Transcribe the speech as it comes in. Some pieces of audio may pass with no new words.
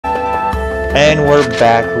And we're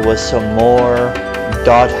back with some more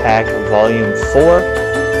Dot Hack Volume 4.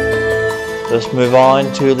 Let's move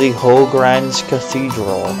on to the Hogran's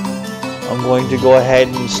Cathedral. I'm going to go ahead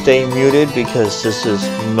and stay muted because this is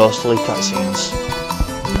mostly cutscenes.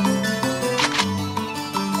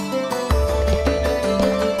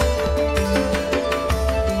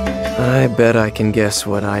 I bet I can guess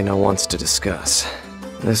what Aina wants to discuss.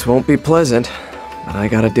 This won't be pleasant, but I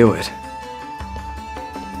gotta do it.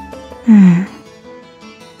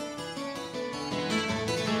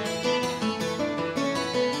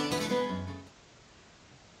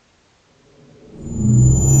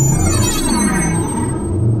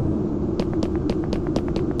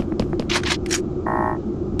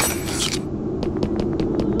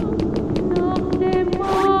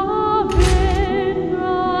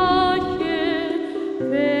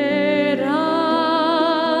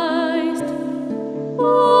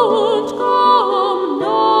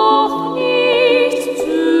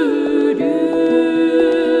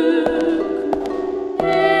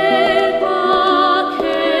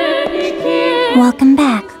 Welcome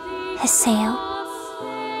back, Haseo.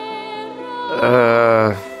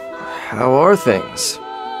 How are things?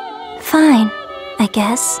 Fine, I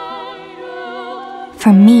guess.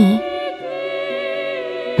 For me.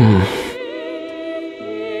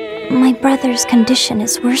 My brother's condition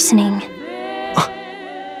is worsening.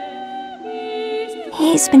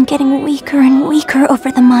 He's been getting weaker and weaker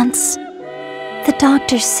over the months. The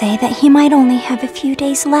doctors say that he might only have a few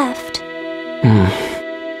days left.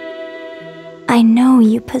 I know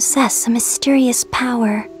you possess a mysterious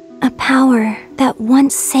power. A power that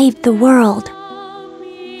once saved the world.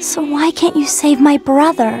 So why can't you save my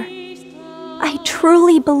brother? I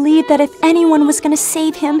truly believe that if anyone was gonna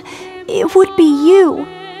save him, it would be you.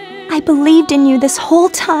 I believed in you this whole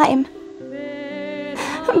time.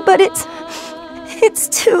 But it's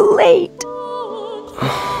too late.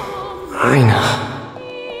 Aina.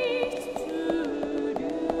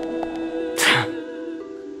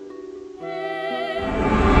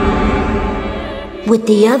 With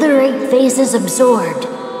the other 8 phases absorbed,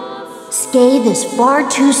 Scathe is far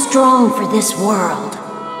too strong for this world.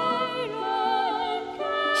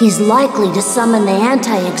 He's likely to summon the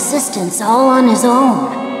anti-existence all on his own.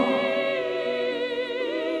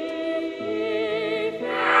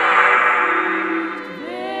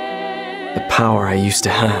 The power I used to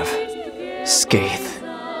have. Scathe.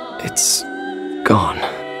 It's gone.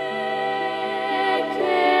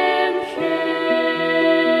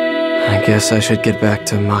 I guess I should get back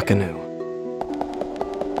to Makanu.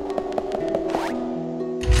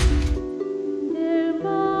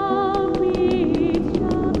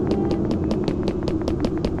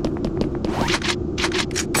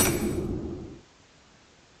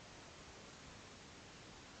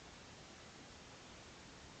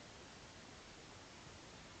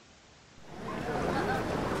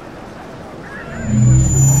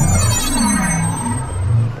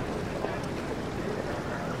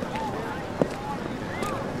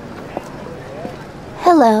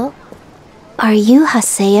 Hello. Are you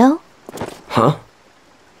Haseo? Huh?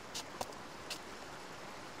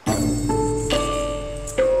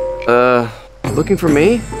 Looking for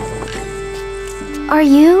me? Are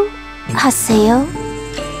you Haseo?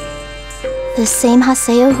 The same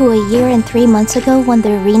Haseo who a year and 3 months ago won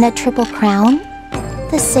the Arena Triple Crown?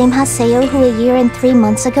 The same Haseo who a year and 3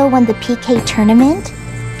 months ago won the PK tournament?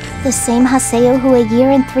 The same Haseo who a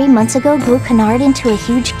year and 3 months ago grew Canard into a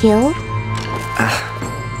huge guild?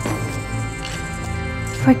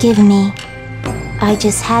 Forgive me. I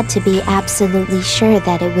just had to be absolutely sure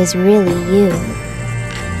that it was really you.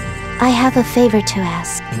 I have a favor to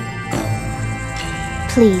ask.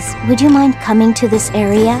 Please, would you mind coming to this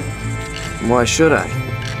area? Why should I?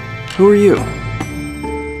 Who are you?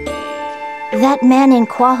 That man in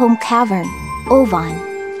Quahome Cavern, Ovan.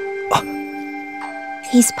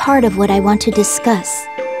 He's part of what I want to discuss.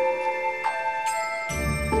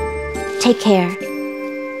 Take care.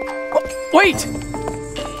 Wait!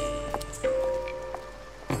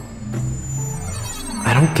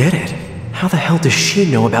 I don't get it. How the hell does she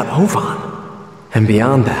know about Ovan? And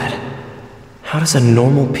beyond that, how does a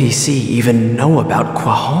normal PC even know about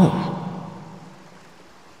Quahome?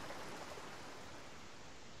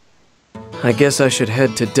 I guess I should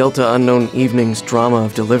head to Delta Unknown Evening's Drama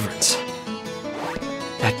of Deliverance.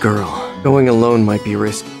 That girl, going alone might be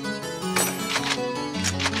risky.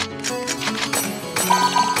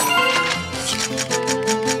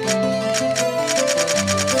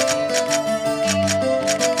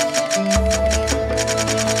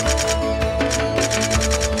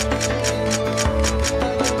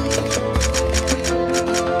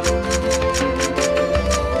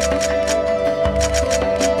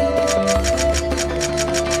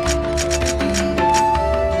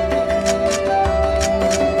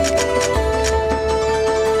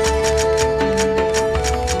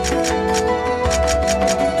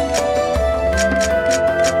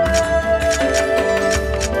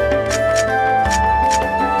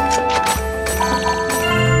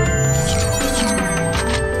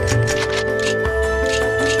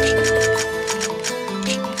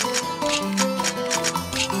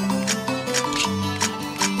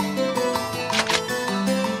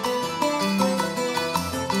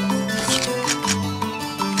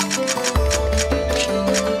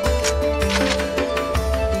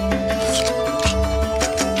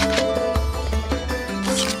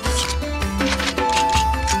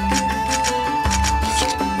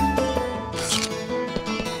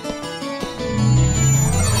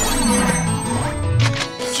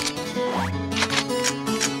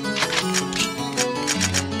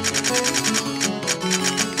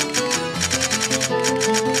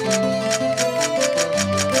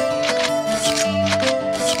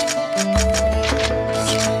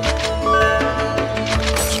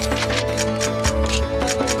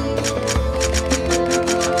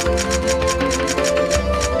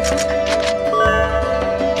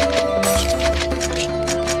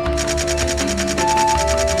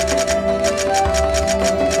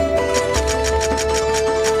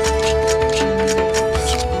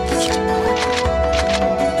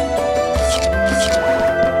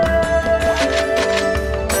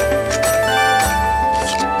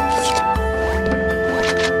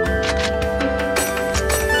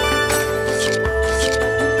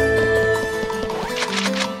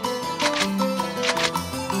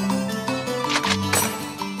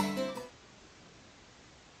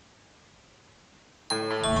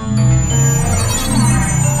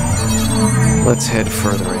 Let's head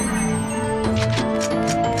further in.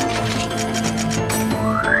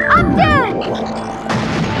 I'm done!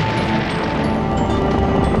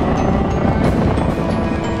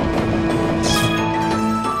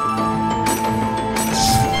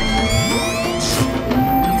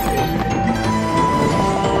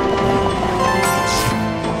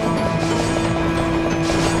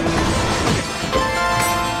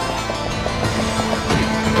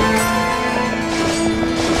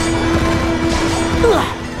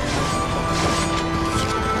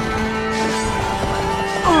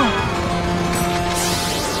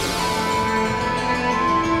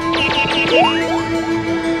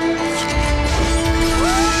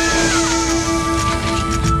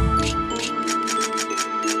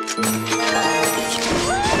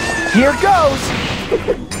 Here goes!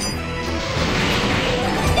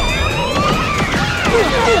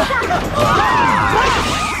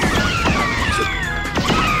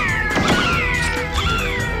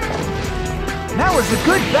 That was a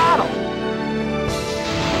good battle!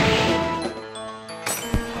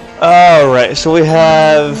 Alright, so we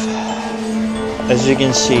have, as you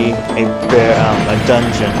can see, a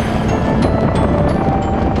dungeon.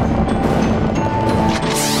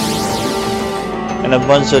 And a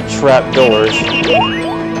bunch of trapdoors,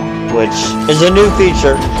 which is a new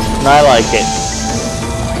feature, and I like it.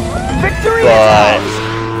 Victory But,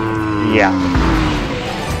 is yeah.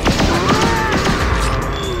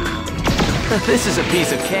 This is a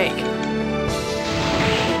piece of cake.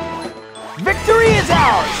 Victory is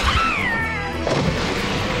ours!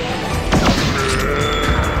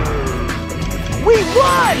 We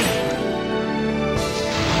won!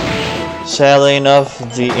 Sadly enough,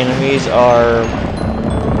 the enemies are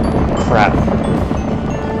crap.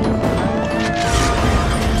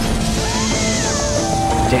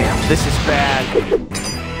 Damn, this is bad.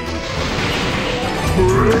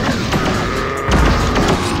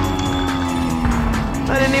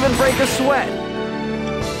 I didn't even break a sweat.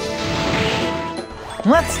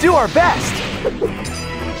 Let's do our best!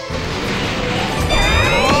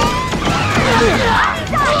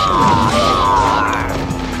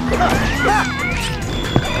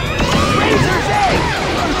 Razor's Edge!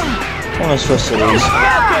 I want to switch to these.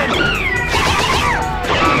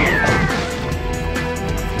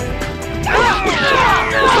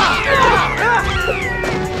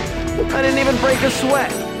 I didn't even break a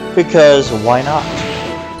sweat. Because why not?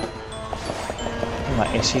 My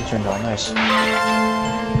AC turned on, nice.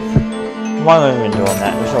 Why am I even doing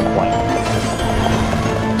that? There's no point.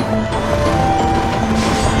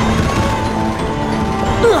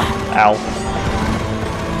 Ow.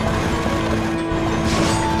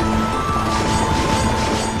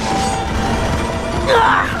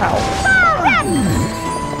 Ow.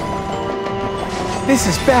 This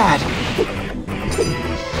is bad!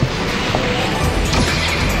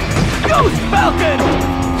 Ghost Falcon!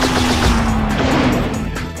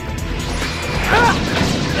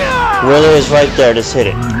 Wheeler is right there, just hit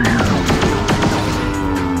it.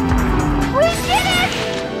 We did it!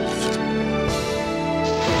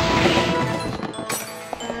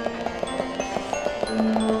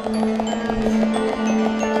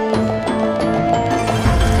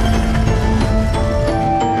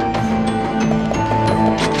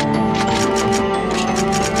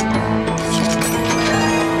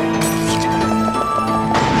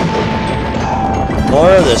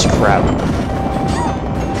 More of this crap.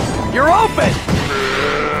 You're open!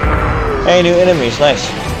 Hey, new enemies, nice.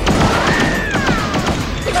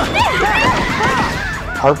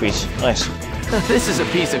 Harpies, nice. This is a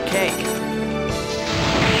piece of cake.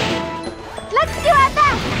 Let's do our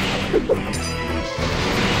best!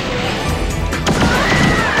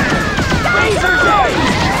 Razor's Edge!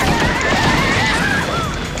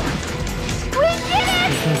 We did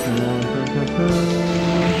it!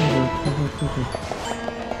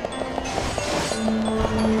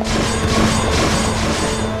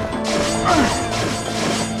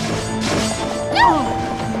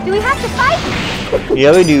 Do we have to fight?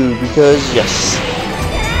 Yeah, we do, because yes.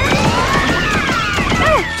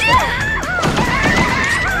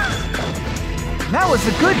 That was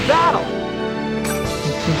a good battle!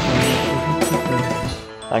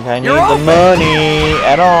 Like I need the money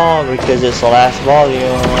at all because it's the last volume.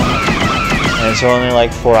 And it's only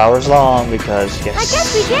like 4 hours long because yes. I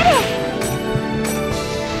guess we did it!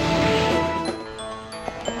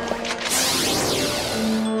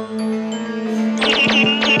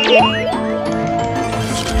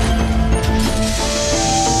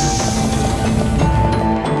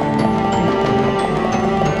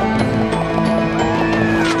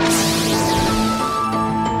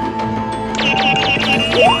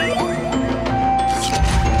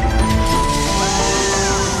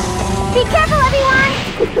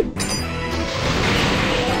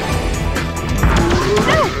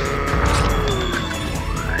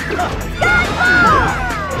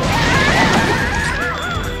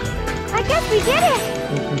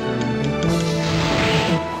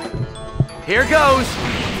 Here goes.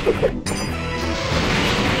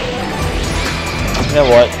 You know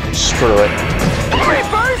what? Screw it.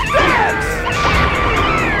 Reverse dance!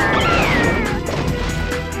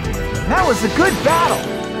 That was a good battle.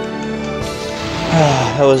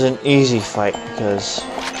 That was an easy fight because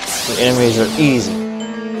the enemies are easy.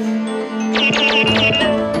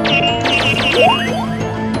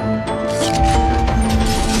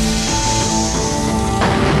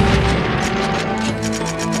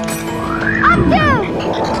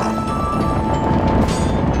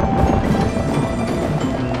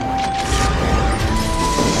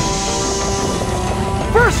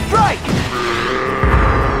 First strike!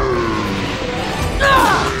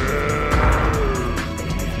 Ah!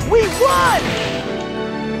 We won!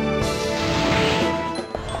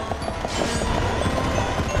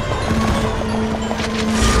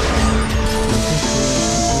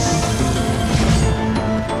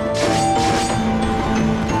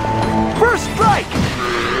 First strike!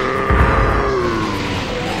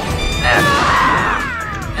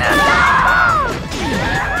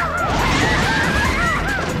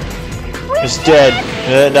 It's dead.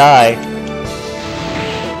 It die.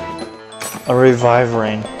 A revive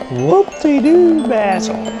ring. Whoop-de-doo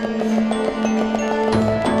battle.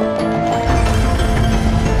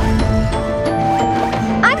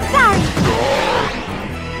 I'm sorry.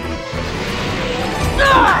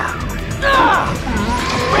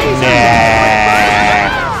 Nah.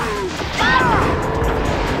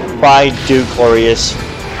 Bye, Duke Glorious.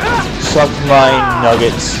 Suck my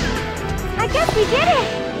nuggets. I guess we did it.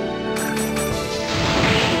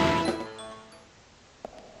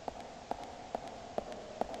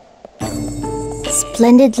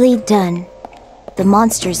 Splendidly done. The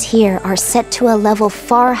monsters here are set to a level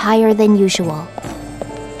far higher than usual.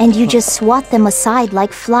 And you just swat them aside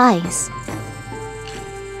like flies.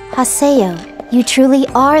 Haseo, you truly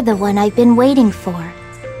are the one I've been waiting for.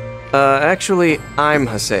 Actually, I'm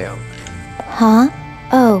Haseo. Huh?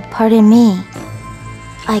 Oh, pardon me.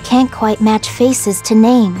 I can't quite match faces to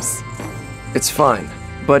names. It's fine,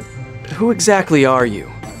 but who exactly are you?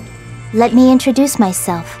 Let me introduce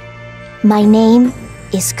myself. My name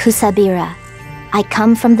is Kusabira. I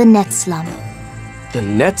come from the Net Slum. The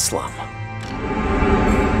Net Slum?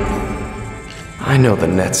 I know the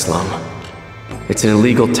Net Slum. It's an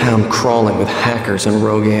illegal town crawling with hackers and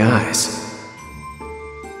rogue AIs.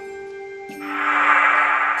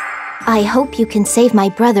 I hope you can save my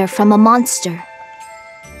brother from a monster.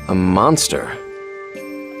 A monster?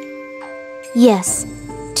 Yes.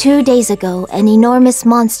 2 days ago, an enormous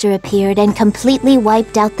monster appeared and completely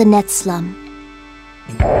wiped out the Net Slum.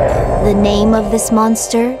 The name of this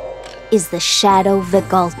monster is the Shadow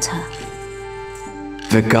Vigalta.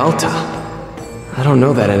 Vigalta? I don't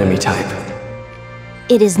know that enemy type.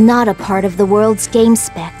 It is not a part of the world's game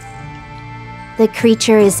spec. The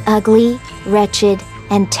creature is ugly, wretched,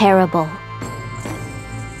 and terrible.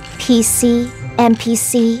 PC,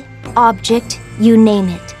 NPC, object, you name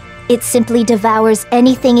it. It simply devours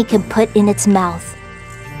anything it can put in its mouth.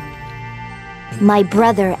 My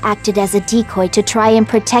brother acted as a decoy to try and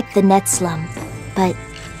protect the Net Slum, but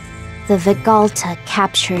the Vigalta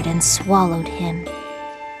captured and swallowed him.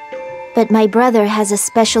 But my brother has a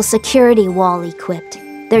special security wall equipped.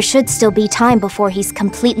 There should still be time before he's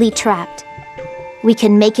completely trapped. We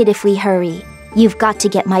can make it if we hurry. You've got to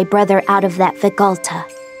get my brother out of that Vigalta.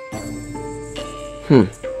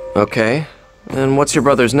 Okay. And what's your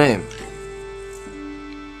brother's name?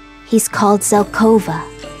 He's called Zelkova.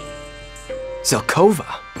 Zelkova?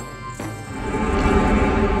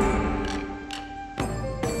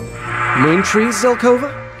 Moontree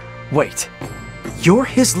Zelkova? Wait, you're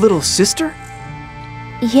his little sister?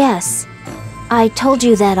 Yes. I told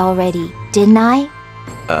you that already, didn't I?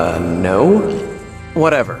 No?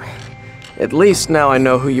 Whatever. At least now I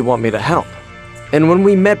know who you want me to help. And when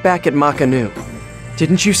we met back at Makanu,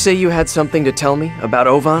 didn't you say you had something to tell me about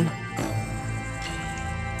Ovan?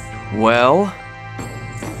 Well?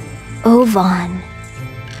 Ovan.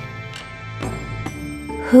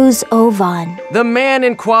 Who's Ovan? The man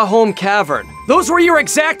in Quahome Cavern. Those were your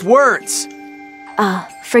exact words!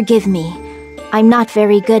 Forgive me. I'm not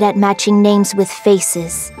very good at matching names with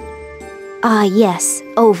faces. Yes,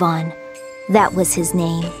 Ovan. That was his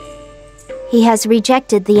name. He has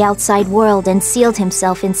rejected the outside world and sealed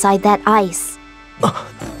himself inside that ice.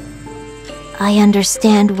 I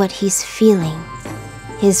understand what he's feeling.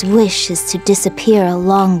 His wish is to disappear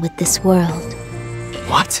along with this world.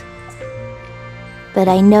 What? But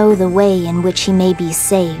I know the way in which he may be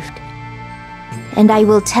saved. And I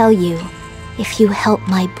will tell you, if you help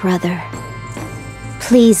my brother,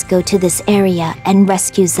 please go to this area and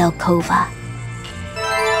rescue Zelkova.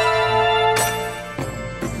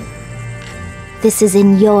 This is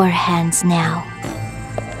in your hands now.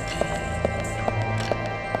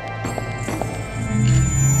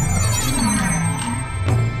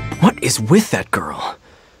 What is with that girl?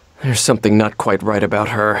 There's something not quite right about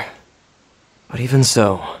her. But even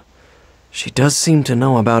so, she does seem to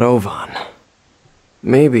know about Ovan.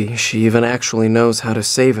 Maybe she even actually knows how to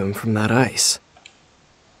save him from that ice.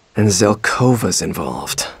 And Zelkova's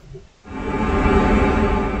involved.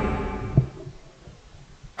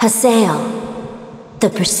 Hasael, the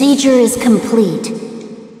procedure is complete.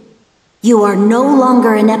 You are no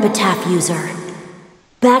longer an epitaph user.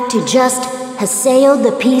 Back to just Hasael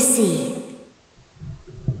the PC.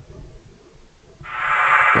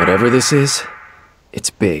 Whatever this is, it's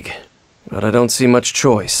big. But I don't see much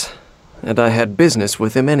choice. And I had business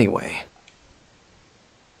with him anyway.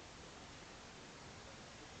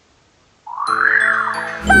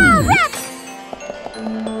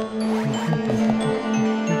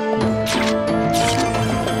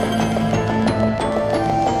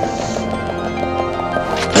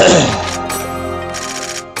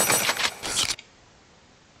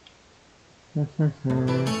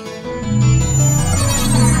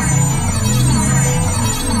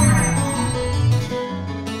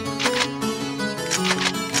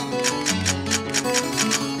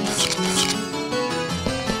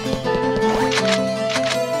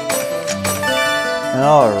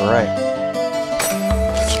 Alright.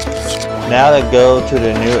 Now to go to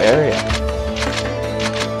the new area.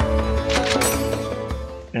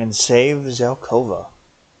 And save Zelkova.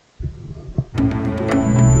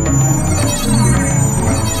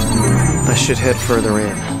 I should head further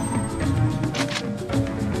in.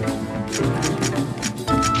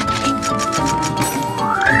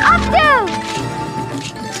 Up down!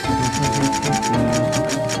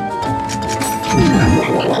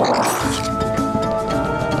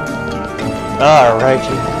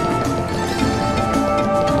 Alrighty.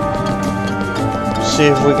 See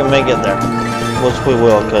if we can make it there. Which we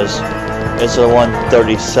will, because it's a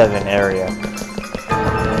 137 area.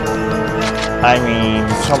 I mean,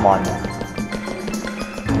 come on now.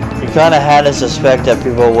 You kinda had to suspect that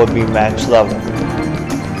people would be max level.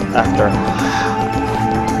 After,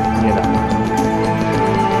 you know.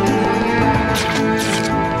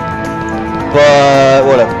 But,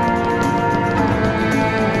 whatever.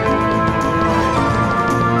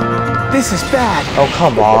 This is bad. Oh,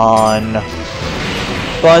 come on.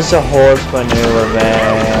 Bunch of horse manure,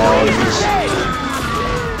 man.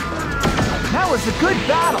 That was a good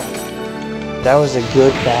battle. That was a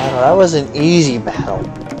good battle. That was an easy battle.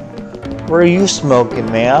 Where are you smoking,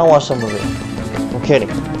 man? I want some of it. I'm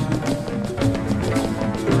kidding.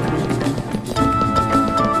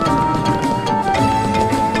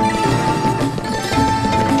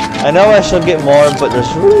 I know I should get more, but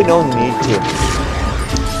there's really no need to.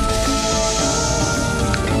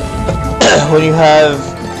 When you have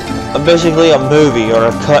basically a movie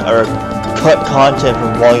or cut content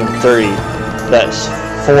from volume 3 that's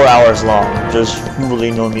 4 hours long, there's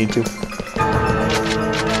really no need to.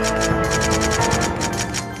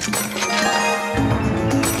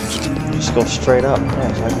 Just go straight up.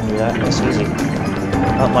 Yes, I can do that. That's easy.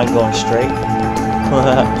 I don't mind going straight.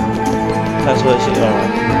 That's what it's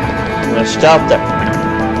I'm gonna stop there.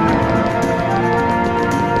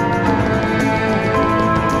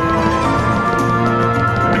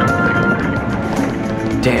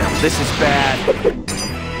 Damn, this is bad.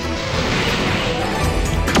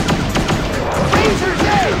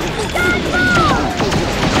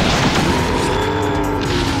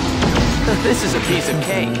 This is a piece of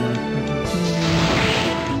cake.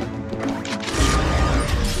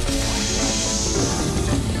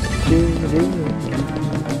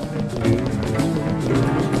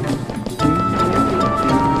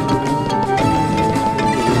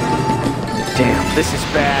 Damn, this is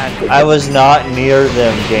bad. I was not near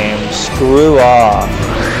them, game. Screw off.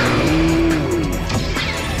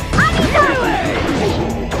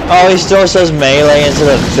 Oh, he still says melee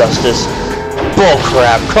instead of justice.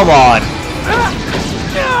 Bullcrap, come on.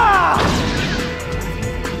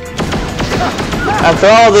 After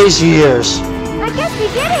all these years. I guess we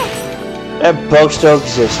did it! That bug still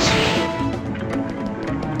exists.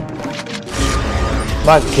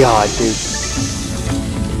 My god, dude.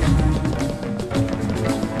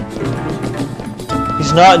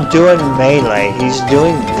 He's not doing melee, he's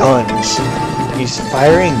doing guns. He's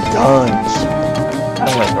firing guns. I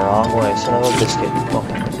went the wrong way, son of a biscuit.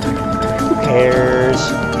 Okay. Who cares?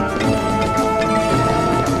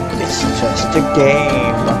 It's just a game.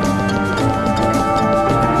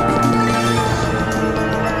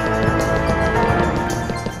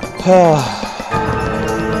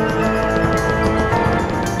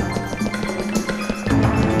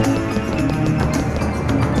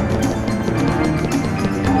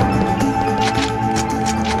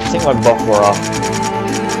 my buff wore off.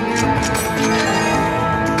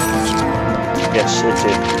 Yes, it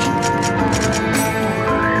did.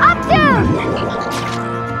 Up down!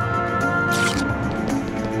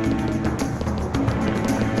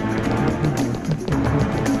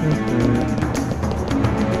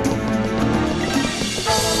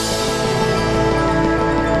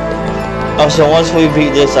 Oh, so once we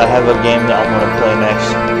beat this, I have a game that I'm going to play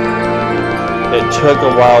next. It took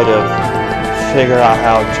a while to figure out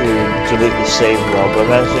how to delete the save well, but I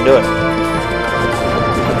managed to do it.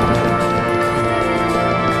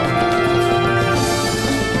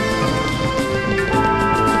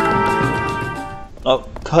 Oh,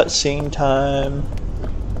 cutscene time.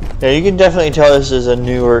 Yeah, you can definitely tell this is a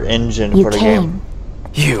newer engine for the game.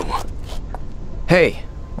 You. Hey,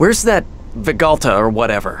 where's that Vigalta or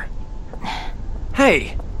whatever?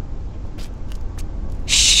 Hey!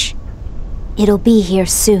 Shh. It'll be here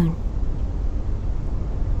soon.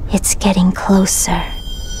 It's getting closer.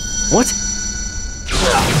 What?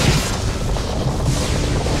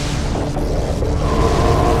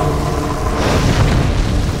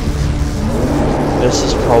 This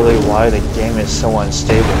is probably why the game is so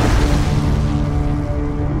unstable.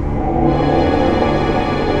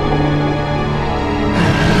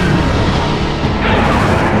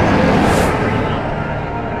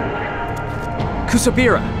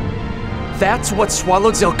 Kusabira, that's what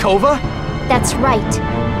swallowed Zelkova? That's right.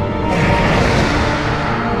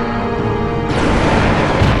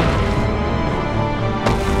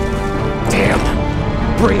 Damn.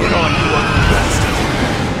 Bring it on, you ugly bastard.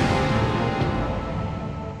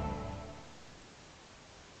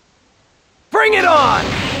 Bring it on!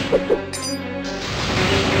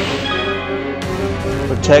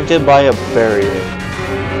 Protected by a barrier.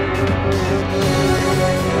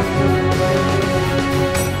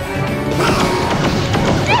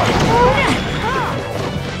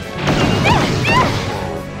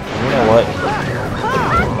 You know what?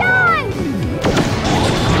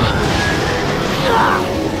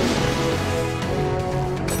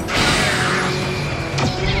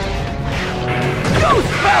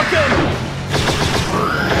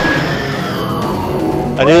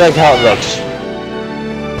 I do like how it looks.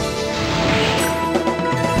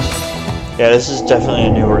 Yeah, this is definitely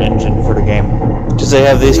a newer engine for the game. Because they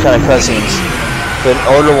have these kind of cutscenes. But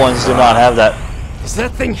older ones do not have that. Is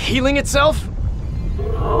that thing healing itself?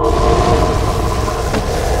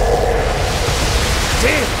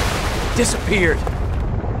 Damn! Disappeared.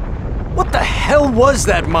 What the hell was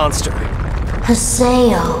that monster?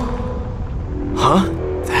 Haseo. Huh?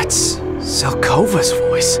 That's Zelkova's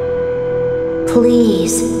voice.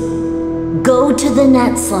 Please, go to the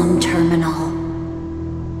Netslum terminal.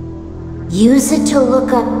 Use it to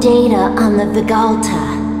look up data on the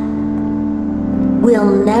Vigalta.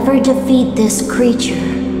 We'll never defeat this creature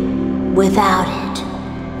without it.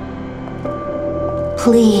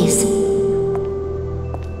 Please.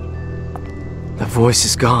 The voice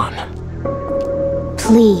is gone.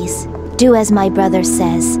 Please, do as my brother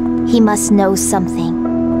says. He must know something.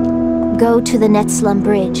 Go to the Netslum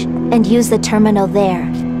Bridge and use the terminal there.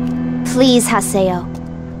 Please, Haseo.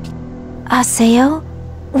 Haseo?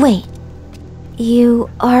 Wait. You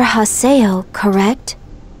are Haseo, correct?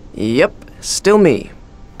 Yep, still me.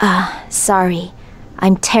 Sorry.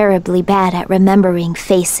 I'm terribly bad at remembering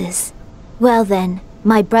faces. Well then,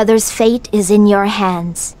 my brother's fate is in your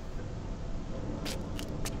hands.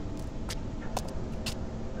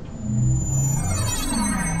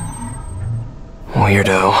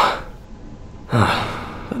 Weirdo.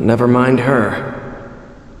 But never mind her.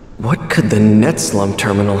 What could the Netslum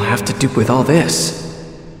terminal have to do with all this?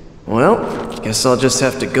 Well, guess I'll just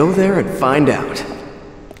have to go there and find out.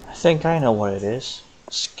 I think I know what it is.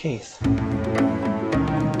 Skaith.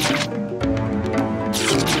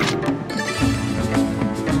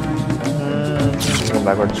 Go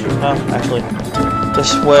backwards. Oh, actually,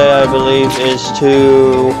 this way I believe is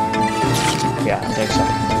to... Yeah, I think so.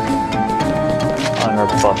 On her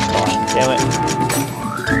buff line. Damn it.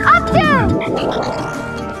 Up down! Yeah,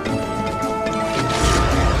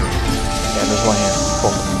 there's one here.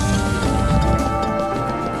 Cool.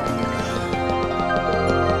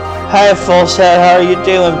 Hi, full set. How are you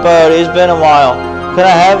doing, bud? It's been a while. Can I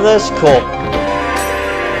have this? Cool.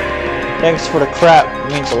 Thanks for the crap.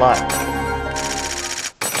 It means a lot.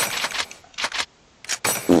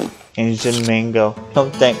 Asian mango. No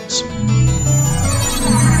thanks.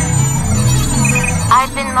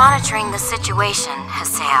 I've been monitoring the situation,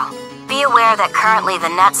 Haseo. Be aware that currently the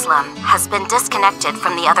Netslum has been disconnected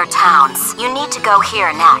from the other towns. You need to go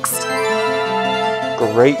here next.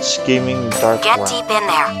 Great scheming dark Get one. deep in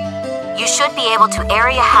there. You should be able to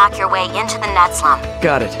area hack your way into the Netslum.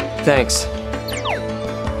 Got it. Thanks.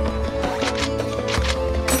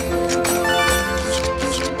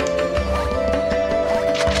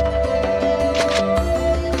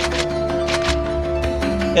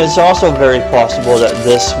 It's also very possible that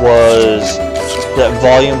that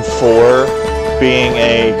Volume 4 being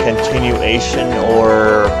a continuation,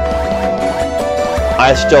 or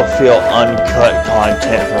I still feel uncut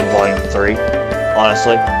content from Volume 3,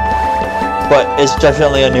 honestly. But it's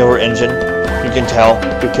definitely a newer engine, you can tell,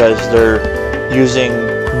 because they're using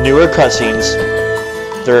newer cutscenes.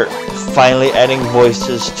 They're finally adding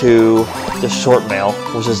voices to the short mail,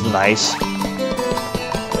 which is nice.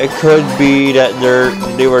 It could be that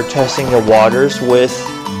they were testing the waters with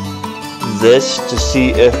this to see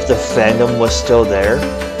if the fandom was still there,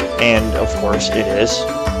 and of course it is.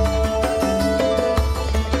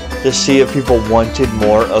 To see if people wanted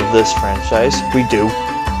more of this franchise. We do.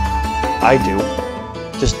 I do.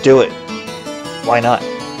 Just do it. Why not?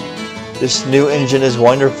 This new engine is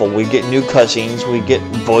wonderful. We get new cutscenes, we get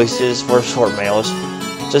voices for short mails.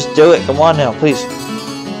 Just do it. Come on now, please.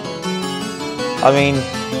 I mean,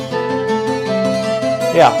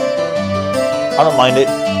 yeah, I don't mind it.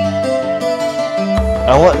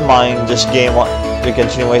 I wouldn't mind this game, the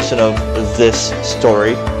continuation of this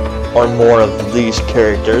story, or more of these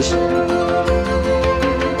characters,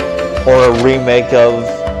 or a remake of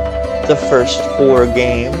the first 4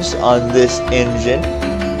 games on this engine.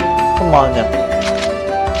 Come on now.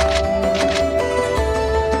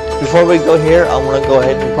 Before we go here, I'm going to go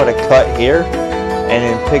ahead and put a cut here, and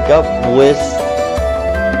then pick up with...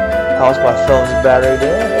 How's my phone's battery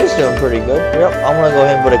doing? It's doing pretty good. Yep, I'm going to go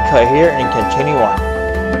ahead and put a cut here and continue on.